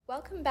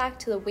Welcome back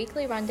to the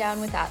Weekly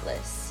Rundown with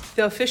Atlas.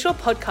 The official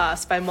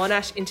podcast by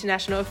Monash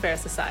International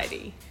Affairs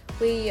Society.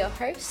 We're your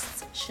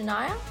hosts,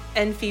 Shania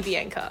and Phoebe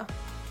Anchor.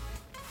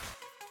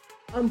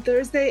 On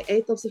Thursday,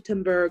 8th of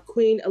September,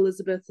 Queen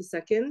Elizabeth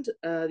II,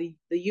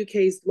 the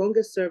UK's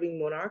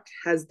longest-serving monarch,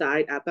 has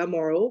died at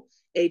Balmoral,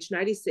 aged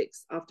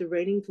 96, after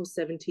reigning for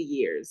 70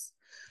 years.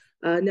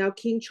 Now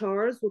King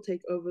Charles will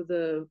take over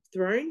the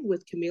throne,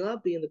 with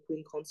Camilla being the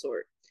Queen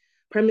Consort.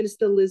 Prime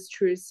Minister Liz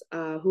Truss,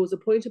 who was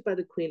appointed by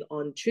the Queen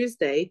on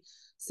Tuesday,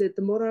 said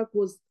the monarch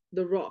was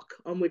the rock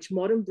on which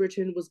modern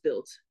Britain was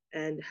built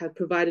and had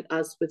provided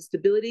us with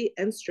stability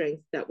and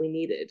strength that we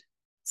needed.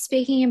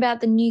 Speaking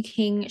about the new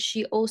king,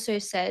 she also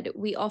said,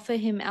 "We offer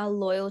him our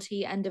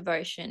loyalty and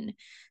devotion,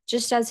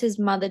 just as his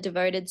mother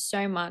devoted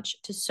so much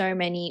to so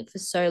many for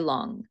so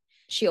long."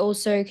 She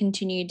also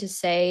continued to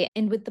say,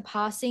 "And with the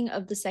passing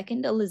of the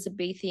second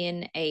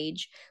Elizabethan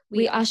age,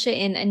 we usher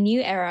in a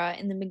new era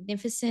in the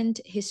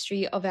magnificent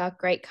history of our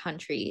great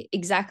country,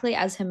 exactly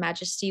as Her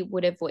Majesty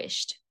would have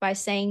wished, by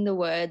saying the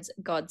words,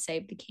 'God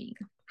save the King.'"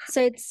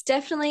 So it's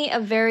definitely a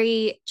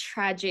very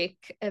tragic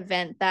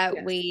event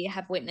that we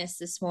have witnessed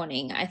this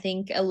morning. I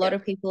think a lot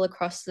of people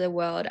across the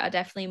world are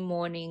definitely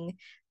mourning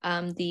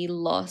the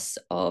loss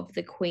of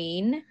the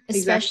Queen,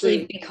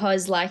 especially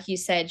because, like you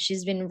said,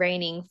 she's been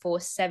reigning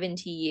for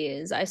 70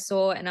 years. I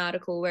saw an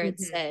article where it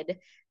said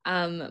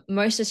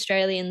most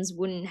Australians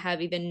wouldn't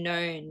have even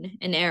known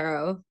an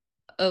era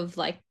of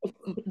like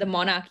the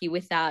monarchy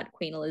without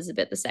Queen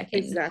Elizabeth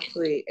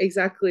II.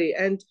 Exactly.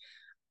 And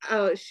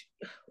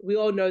we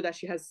all know that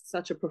she has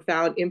such a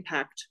profound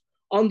impact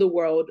on the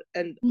world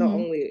and not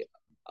only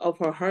of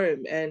her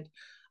home. And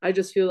I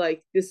just feel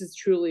like this is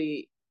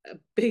truly a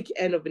big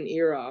end of an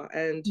era.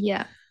 And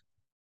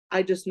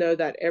I just know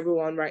that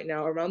everyone right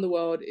now around the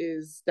world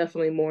is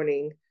definitely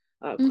mourning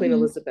Queen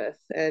Elizabeth.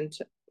 And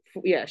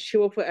she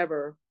will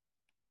forever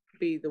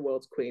be the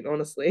world's queen,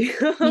 honestly.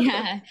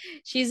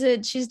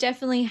 She's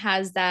definitely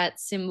has that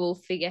symbol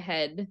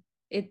figurehead.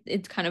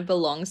 It kind of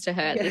belongs to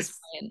her at this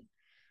point.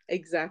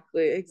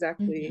 Exactly.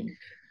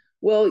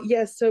 Well,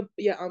 yes. So,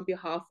 on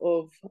behalf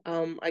of,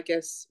 I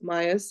guess,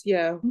 Myers,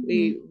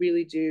 we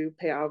really do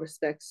pay our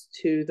respects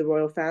to the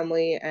royal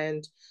family,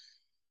 and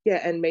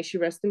may she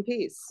rest in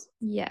peace.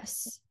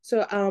 Yes.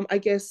 So, I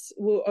guess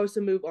we'll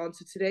also move on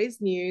to today's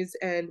news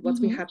and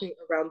what's been happening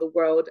around the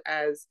world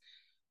as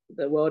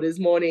the world is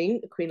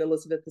mourning Queen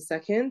Elizabeth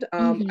II.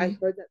 I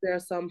heard that there are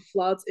some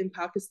floods in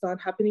Pakistan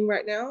happening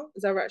right now.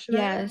 Is that right,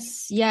 Shania?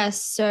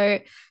 Yes. So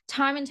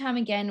time and time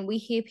again, we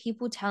hear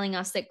people telling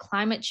us that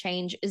climate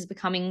change is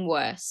becoming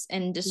worse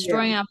and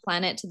destroying our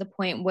planet to the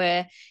point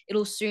where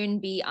it'll soon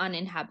be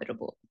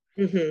uninhabitable.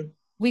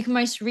 We can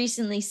most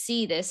recently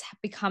see this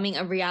becoming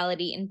a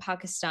reality in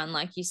Pakistan,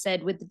 like you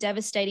said, with the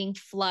devastating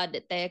flood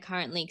that they are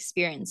currently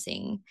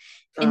experiencing.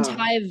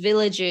 Entire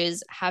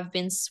villages have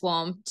been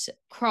swamped,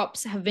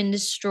 crops have been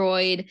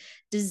destroyed,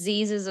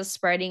 diseases are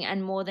spreading,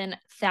 and more than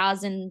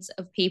thousands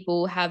of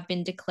people have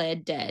been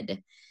declared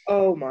dead.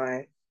 Oh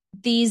my.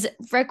 These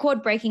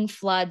record-breaking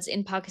floods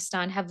in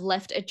Pakistan have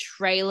left a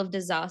trail of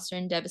disaster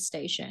and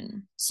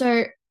devastation.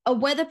 So a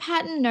weather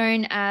pattern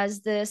known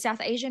as the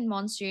South Asian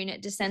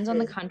monsoon descends on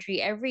the country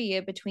every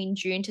year between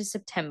June to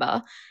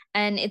September,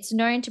 and it's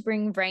known to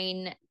bring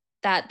rain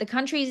that the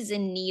country is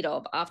in need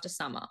of after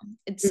summer.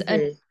 It's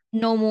a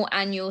normal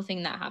annual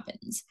thing that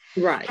happens.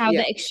 Right.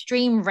 However,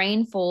 extreme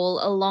rainfall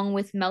along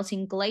with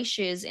melting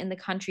glaciers in the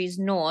country's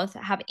north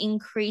have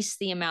increased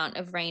the amount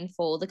of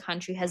rainfall the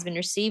country has been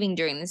receiving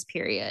during this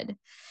period.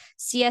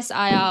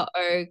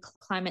 CSIRO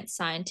climate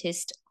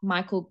scientist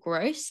Michael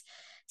Gross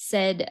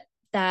said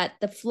that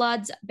the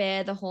floods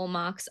bear the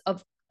hallmarks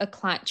of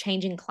a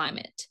changing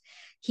climate.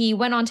 He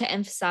went on to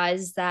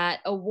emphasize that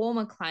a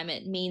warmer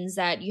climate means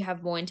that you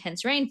have more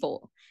intense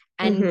rainfall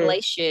and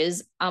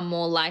glaciers are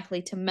more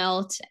likely to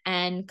melt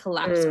and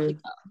collapse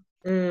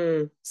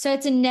quicker. So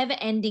it's a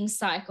never-ending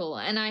cycle.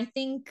 And I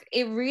think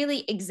it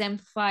really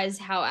exemplifies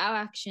how our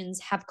actions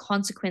have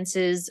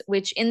consequences,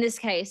 which in this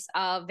case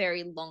are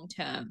very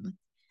long-term.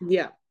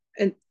 Yeah.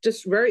 And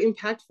just very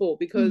impactful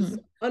because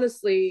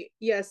honestly,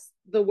 yes,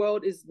 the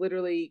world is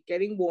literally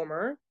getting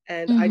warmer.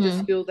 And I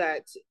just feel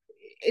that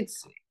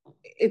it's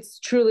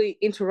truly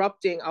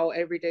interrupting our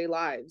everyday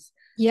lives.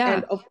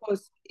 And of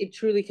course, it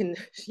truly can,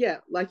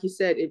 like you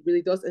said, it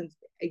really does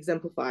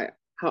exemplify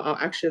how our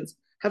actions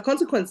have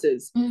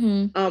consequences.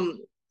 This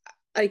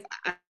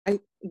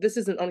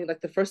isn't only like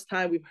the first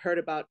time we've heard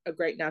about a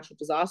great natural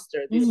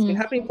disaster. This has been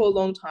happening for a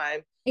long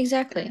time.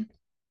 Exactly. And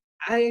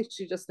I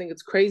actually just think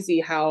it's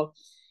crazy how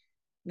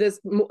there's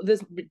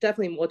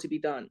definitely more to be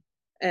done.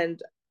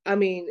 And I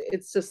mean,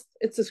 it's just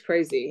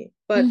crazy.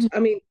 But I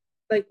mean,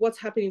 like what's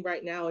happening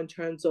right now in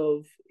terms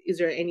of, has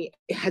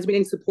been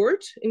any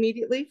support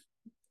immediately?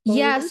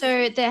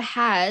 So there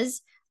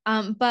has,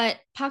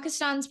 but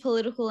Pakistan's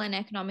political and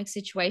economic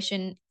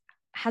situation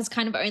has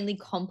kind of only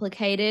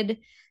complicated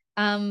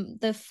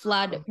the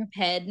flood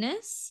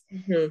preparedness.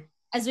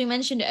 As we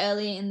mentioned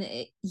earlier in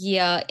the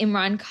year,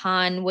 Imran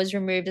Khan was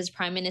removed as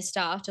prime minister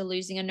after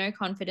losing a no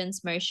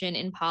confidence motion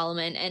in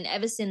parliament. And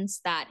ever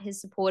since that,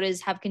 his supporters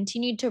have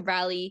continued to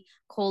rally,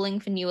 calling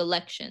for new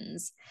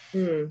elections.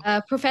 Mm.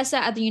 A professor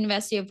at the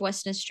University of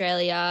Western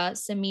Australia,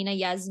 Samina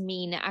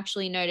Yasmin,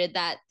 actually noted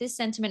that this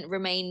sentiment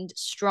remained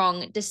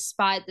strong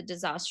despite the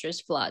disastrous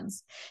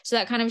floods. So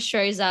that kind of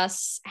shows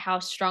us how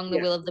strong the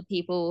Yeah. will of the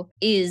people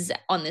is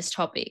on this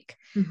topic.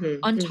 Mm-hmm.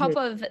 On Mm-hmm. top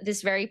of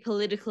this very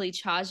politically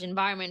charged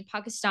environment,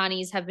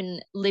 Pakistanis have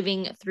been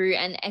living through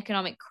an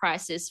economic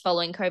crisis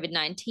following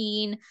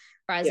COVID-19,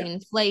 rising Yeah.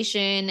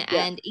 inflation,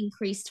 Yeah. and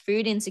increased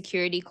food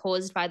insecurity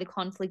caused by the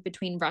conflict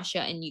between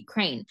Russia and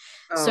Ukraine.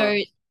 So Uh,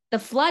 the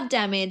flood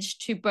damage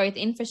to both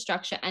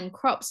infrastructure and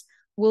crops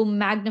will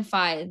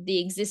magnify the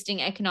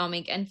existing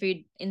economic and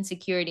food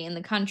insecurity in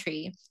the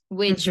country,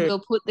 which mhm.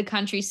 will put the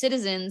country's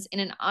citizens in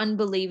an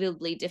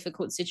unbelievably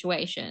difficult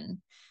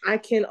situation. I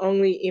can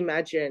only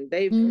imagine.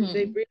 They've Mm-hmm.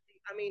 really.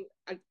 I mean,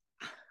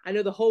 I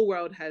know the whole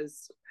world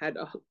has had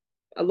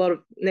a lot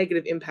of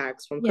negative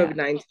impacts from Yeah.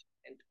 COVID-19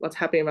 and what's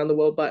happening around the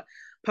world, but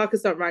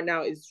Pakistan right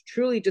now is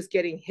truly just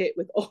getting hit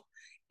with all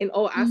in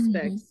all Mm-hmm.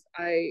 aspects.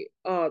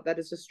 That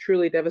is just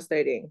truly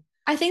devastating.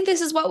 I think this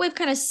is what we've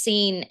kind of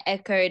seen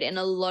echoed in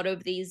a lot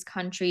of these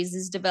countries,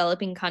 these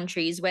developing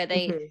countries, where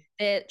Mm-hmm.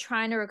 they're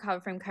trying to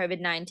recover from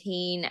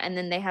COVID-19, and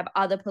then they have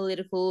other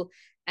political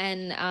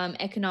and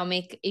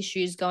economic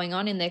issues going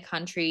on in their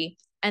country,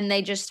 and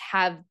they just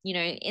have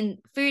in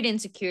food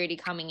insecurity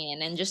coming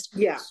in, and just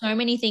Yeah. so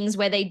many things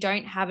where they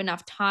don't have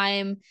enough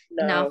time,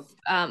 enough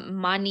No.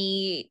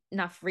 money,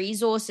 enough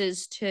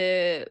resources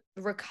to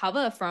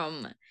recover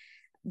from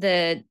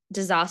the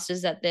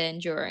disasters that they're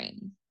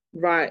enduring.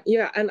 Right.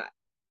 Yeah. And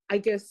I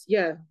guess,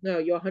 yeah, no,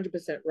 you're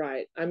 100%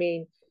 right. I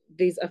mean,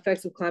 these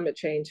effects of climate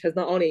change has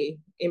not only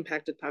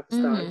impacted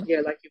Pakistan, Mm-hmm. yeah,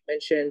 like you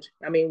mentioned.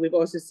 I mean, we've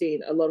also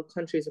seen a lot of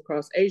countries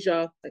across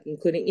Asia, like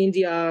including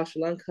India,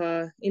 Sri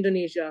Lanka,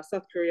 Indonesia,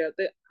 South Korea.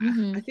 I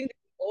Mm-hmm. think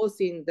they've all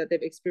seen that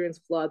they've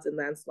experienced floods and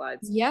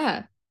landslides.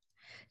 Yeah.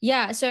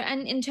 Yeah. So,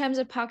 and in terms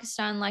of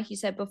Pakistan, like you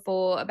said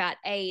before about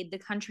aid, the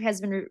country has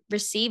been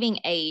receiving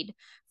aid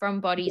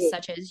from bodies Mm-hmm.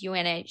 such as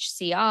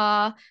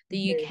UNHCR, the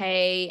Mm-hmm.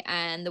 UK,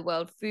 and the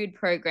World Food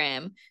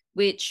Programme,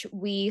 which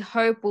we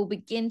hope will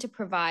begin to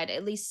provide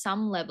at least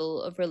some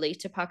level of relief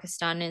to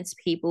Pakistan and its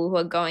people who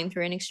are going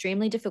through an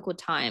extremely difficult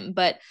time.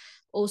 But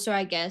also,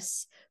 I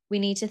guess we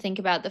need to think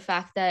about the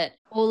fact that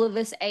all of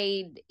this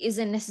aid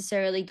isn't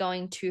necessarily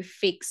going to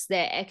fix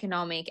their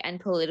economic and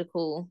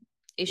political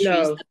issues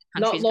No, that the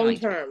not country's long going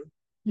through. term,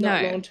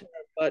 not No. long term,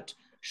 but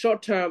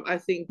short term, I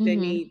think they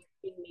Mm-hmm. need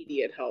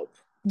immediate help.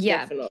 Yeah,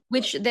 Definitely.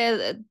 which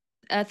they're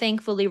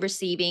thankfully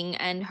receiving,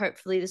 and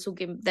hopefully this will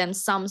give them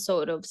some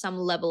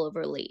level of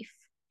relief.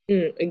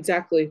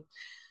 Exactly.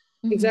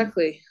 Mm-hmm.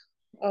 Exactly.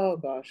 Oh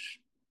gosh.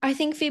 I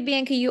think for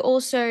Bianca, you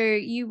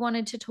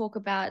wanted to talk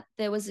about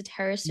there was a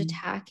terrorist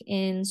attack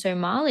in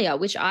Somalia,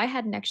 which I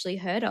hadn't actually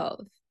heard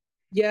of.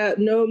 Yeah,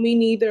 no, me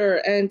neither.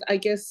 And I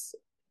guess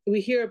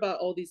we hear about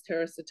all these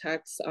terrorist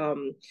attacks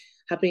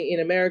happening in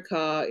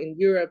America, in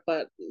Europe,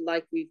 but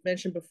like we've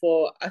mentioned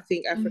before, I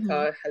think Mm-hmm.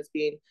 Africa has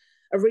been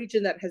a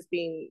region that has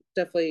been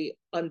definitely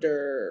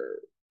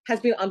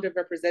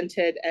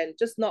underrepresented and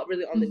just not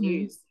really on the Mm-hmm.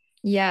 news.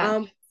 Yeah.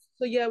 Um,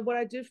 so yeah, what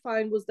I did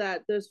find was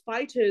that there's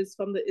fighters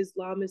from the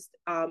Islamist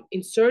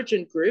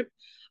insurgent group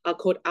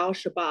called Al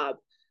Shabaab.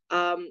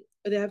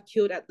 They have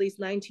killed at least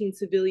 19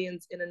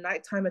 civilians in a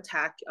nighttime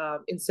attack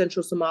in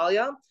central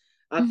Somalia.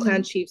 Mm-hmm.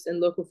 Clan chiefs and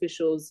local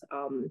officials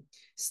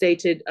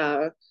stated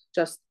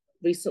just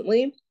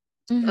recently.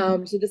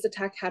 Mm-hmm. So this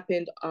attack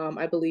happened,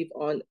 I believe,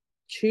 on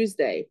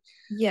Tuesday.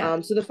 Yeah.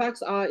 So the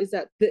facts are is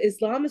that the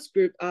Islamist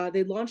group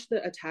they launched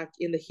the attack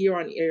in the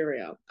Huron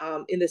area,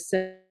 in the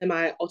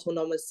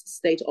semi-autonomous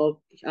state of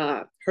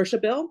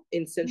Hirshabelle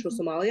in central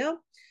Mm-hmm. Somalia.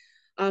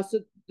 So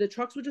the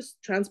trucks were just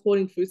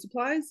transporting food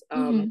supplies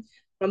Mm-hmm.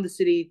 from the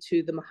city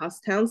to the Mahas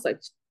towns, like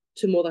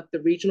to more like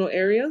the regional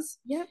areas.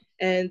 Yeah.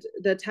 And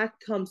the attack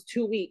comes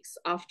 2 weeks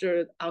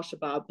after Al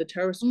Shabaab, the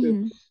terrorist group,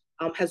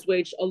 Mm-hmm. has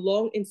waged a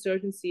long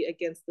insurgency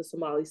against the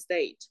Somali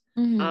state.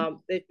 Mm-hmm.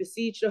 They've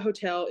besieged a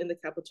hotel in the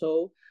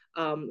capital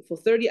for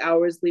 30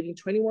 hours, leaving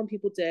 21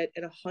 people dead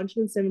and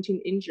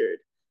 117 injured.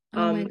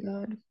 Oh my Um,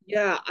 God.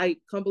 yeah, I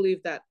can't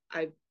believe that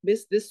I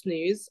missed this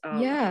news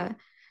Yeah.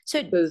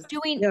 So because, do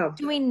we yeah.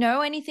 do we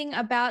know anything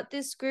about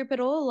this group at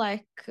all?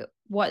 Like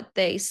what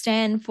they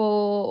stand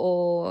for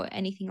or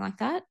anything like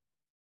that?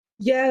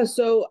 Yeah,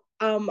 so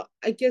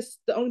I guess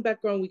the only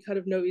background we kind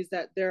of know is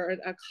that they're an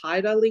Al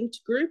Qaeda linked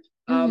group.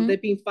 Mm-hmm.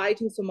 They've been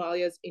fighting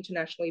Somalia's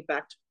internationally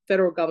backed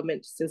federal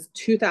government since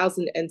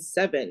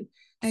 2007.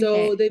 Okay.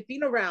 So they've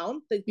been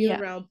around. They've been Yeah.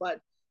 around, but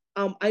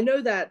I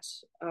know that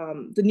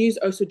the news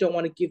also don't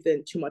want to give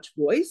them too much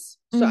voice.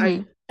 So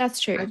Mm-hmm. That's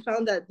I true.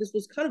 found that this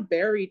was kind of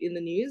buried in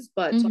the news,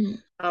 but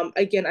Mm-hmm.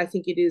 again, I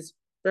think it is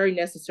very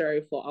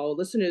necessary for our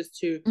listeners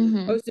to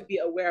Mm-hmm. also be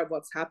aware of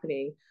what's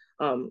happening.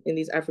 in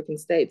these African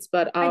states.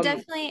 But I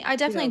definitely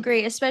yeah,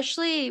 agree,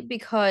 especially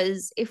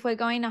because if we're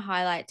going to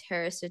highlight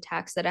terrorist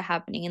attacks that are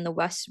happening in the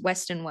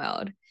Western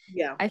world,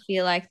 yeah. I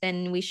feel like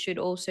then we should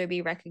also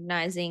be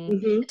recognizing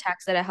Hmm.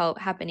 attacks that are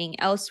happening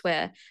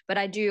elsewhere. But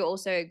I do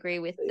also agree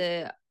with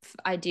the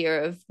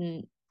idea of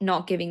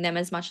not giving them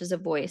as much as a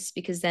voice,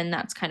 because then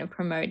that's kind of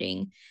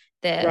promoting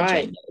their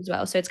Right. agenda as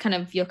well. So it's kind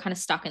of, you're kind of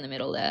stuck in the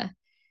middle there.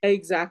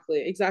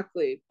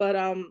 Exactly. But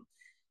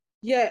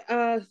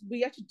yeah,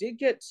 we actually did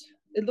get,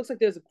 it looks like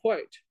there's a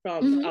quote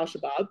from Hmm. Al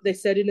Shabaab. They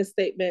said in a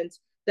statement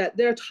that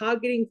they're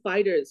targeting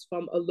fighters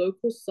from a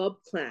local sub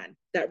clan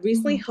that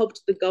recently Hmm.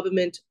 helped the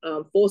government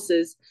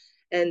forces.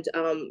 And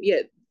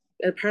yeah,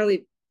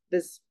 apparently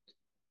this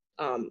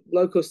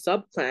local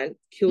sub clan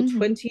killed Hmm.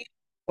 20,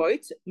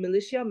 quote,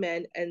 militia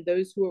men and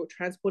those who were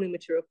transporting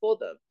material for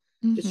them,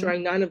 Hmm.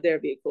 destroying 9 of their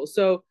vehicles.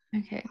 So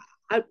Okay.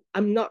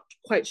 I'm not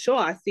quite sure.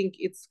 I think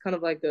it's kind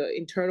of like an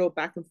internal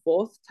back and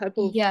forth type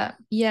of Yeah.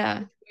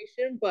 Yeah.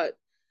 situation. But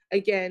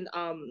again,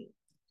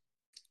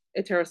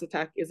 a terrorist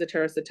attack is a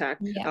terrorist attack.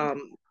 Yeah.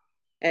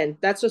 And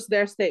that's just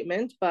their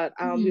statement. But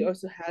we Hmm.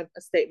 also have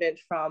a statement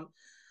from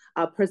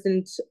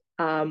President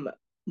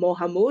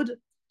Mohamud,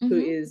 who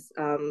Hmm. is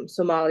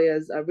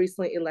Somalia's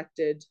recently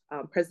elected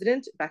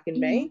president back in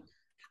Hmm. May.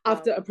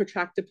 After a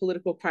protracted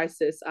political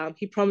crisis,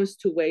 he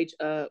promised to wage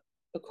a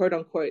quote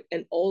unquote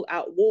an all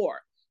out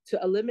war to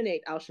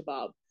eliminate Al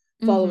Shabaab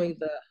Hmm. following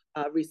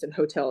the recent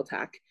hotel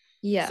attack.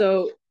 Yeah.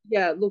 So,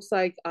 yeah, it looks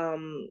like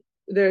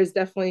there's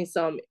definitely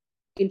some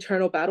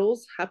internal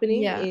battles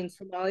happening Yeah. in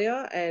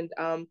Somalia. And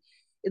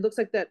it looks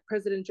like that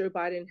President Joe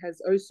Biden has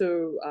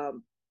also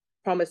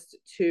promised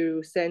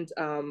to send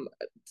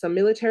some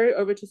military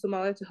over to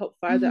Somalia to help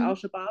fight the Hmm. Al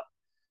Shabaab.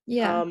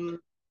 Yeah.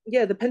 Um,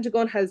 yeah, the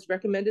Pentagon has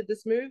recommended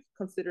this move,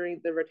 considering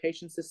the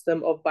rotation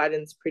system of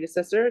Biden's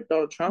predecessor,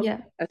 Donald Trump,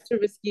 Yeah. as too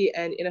risky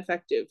and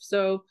ineffective.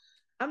 So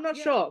I'm not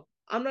sure.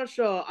 I'm not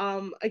sure.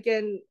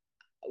 Again,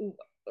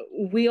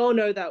 we all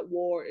know that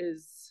war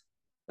is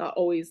not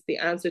always the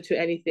answer to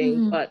anything,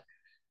 Hmm. but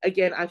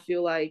again, I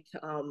feel like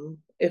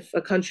if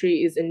a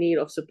country is in need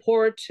of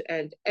support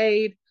and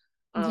aid,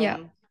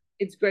 Yeah.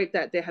 it's great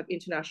that they have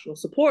international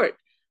support.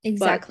 But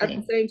at the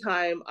Exactly. same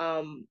time,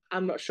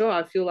 I'm not sure.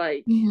 I feel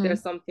like there are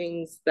Hmm. some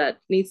things that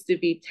needs to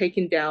be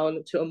taken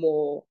down to a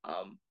more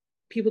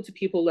people to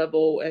people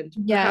level and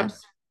Yeah.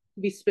 perhaps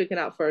be spoken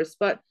out first.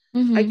 But I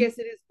Hmm. guess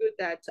it is good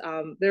that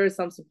there is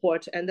some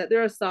support and that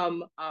there are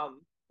some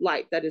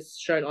light that is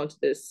shown onto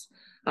this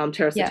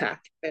terrorist Yeah.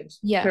 attack and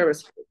Yeah.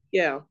 terrorist.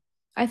 Yeah.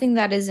 I think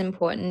that is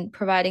important,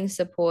 providing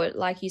support.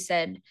 Like you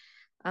said,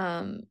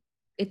 um,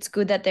 it's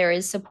good that there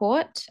is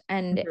support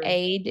and Mhm.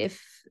 aid if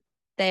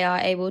they are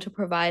able to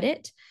provide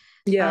it.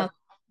 Yeah. Um,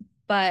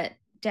 but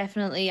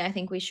definitely, I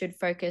think we should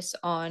focus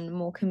on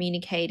more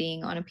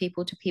communicating on a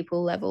people to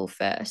people level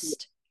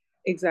first.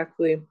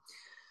 Exactly.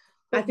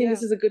 I think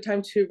this is a good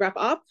time to wrap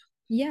up.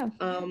 Yeah.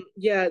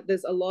 Yeah,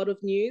 there's a lot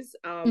of news.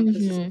 Hmm. This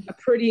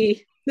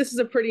is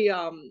a pretty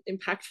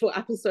impactful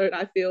episode,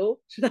 I feel.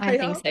 Should I I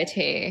think so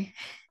too.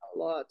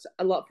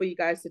 a lot for you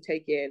guys to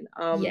take in.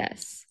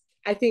 Yes.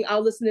 I think our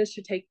listeners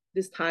should take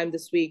this time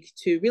this week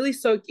to really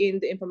soak in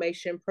the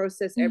information,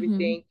 process Hmm.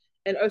 everything,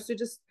 and also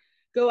just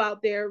go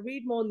out there,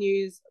 read more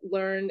news,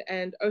 learn,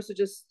 and also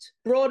just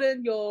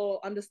broaden your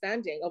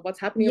understanding of what's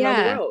happening around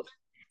the Yeah. world.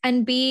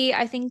 And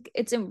I think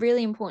it's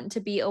really important to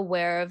be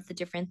aware of the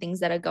different things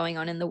that are going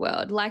on in the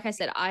world. Like I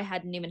said, I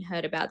hadn't even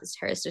heard about this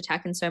terrorist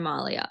attack in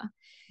Somalia.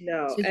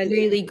 No, So it's and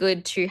really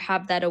good to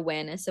have that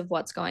awareness of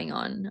what's going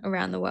on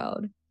around the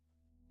world.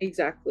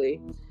 exactly.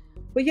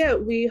 But yeah,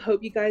 we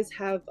hope you guys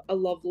have a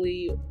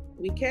lovely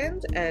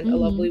weekend and a Hmm.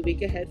 lovely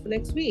week ahead for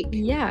next week.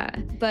 Yeah.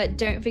 But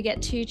don't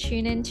forget to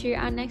tune in to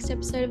our next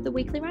episode of the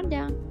Weekly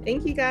Rundown.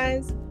 Thank you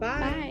guys. Bye.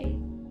 Bye.